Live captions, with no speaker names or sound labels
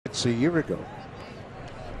It's a year ago.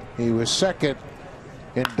 He was second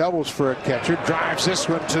in doubles for a catcher. Drives this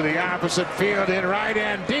one to the opposite field in right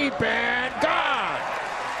and deep and gone.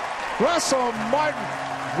 Russell Martin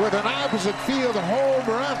with an opposite field home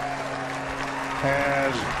run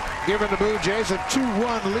has given the Blue Jays a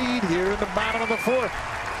 2-1 lead here in the bottom of the fourth.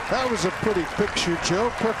 That was a pretty picture, Joe.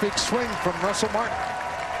 Perfect swing from Russell Martin.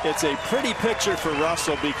 It's a pretty picture for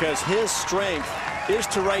Russell because his strength is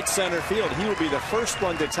to right center field. He will be the first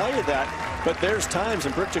one to tell you that. But there's times,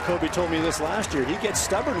 and Brick Jacoby told me this last year, he gets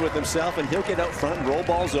stubborn with himself and he'll get out front and roll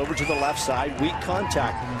balls over to the left side, weak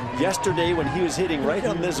contact. Yesterday when he was hitting right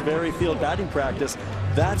on this very field batting practice,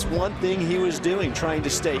 that's one thing he was doing, trying to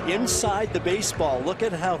stay inside the baseball. Look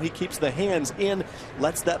at how he keeps the hands in,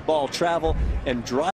 lets that ball travel and drive.